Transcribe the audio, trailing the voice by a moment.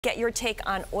Get your take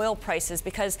on oil prices,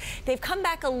 because they've come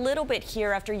back a little bit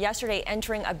here after yesterday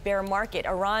entering a bear market.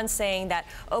 Iran saying that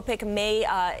OPEC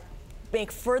may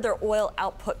make further oil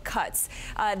output cuts.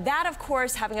 That, of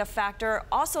course, having a factor.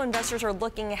 Also, investors are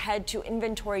looking ahead to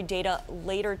inventory data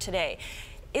later today.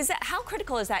 How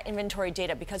critical is that inventory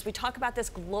data? Because we talk about this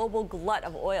global glut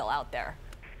of oil out there.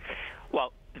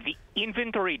 Well, the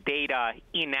inventory data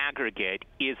in aggregate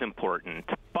is important,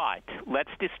 but let's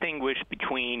distinguish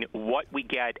between what we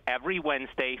get every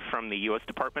Wednesday from the U.S.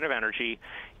 Department of Energy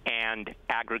and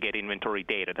aggregate inventory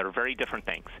data. They're very different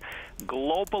things.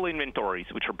 Global inventories,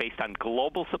 which are based on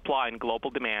global supply and global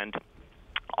demand,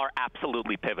 are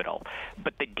absolutely pivotal.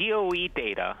 But the DOE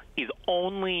data is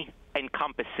only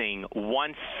encompassing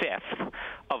 1/5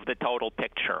 of the total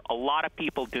picture. A lot of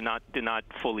people do not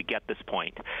fully get this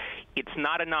point. It's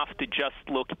not enough to just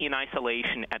look in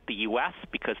isolation at the U.S.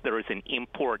 because there is an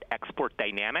import-export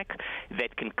dynamic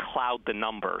that can cloud the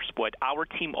numbers. What our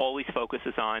team always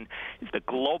focuses on is the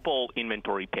global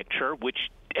inventory picture, which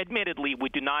admittedly we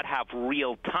do not have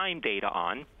real-time data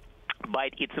on.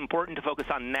 But it's important to focus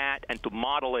on that and to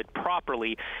model it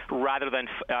properly rather than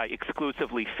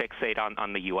exclusively fixate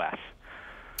on the U.S.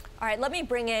 All right, let me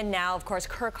bring in now, of course,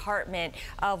 Kirk Hartman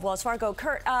of Wells Fargo.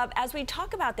 Kirk, as we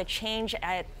talk about the change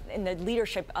in the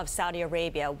leadership of Saudi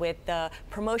Arabia with the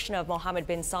promotion of Mohammed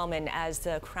bin Salman as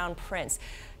the crown prince,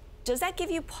 does that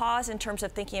give you pause in terms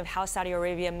of thinking of how Saudi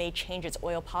Arabia may change its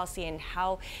oil policy and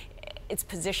how it's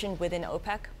positioned within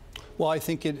OPEC? Well, I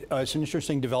think it's an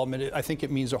interesting development. I think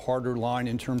it means a harder line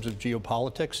in terms of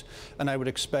geopolitics, and I would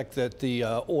expect that the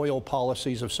oil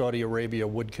policies of Saudi Arabia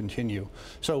would continue.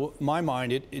 So, in my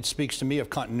mind, it speaks to me of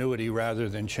continuity rather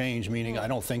than change, meaning I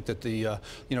don't think that the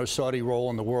Saudi role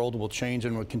in the world will change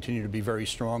and will continue to be very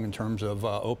strong in terms of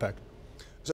OPEC.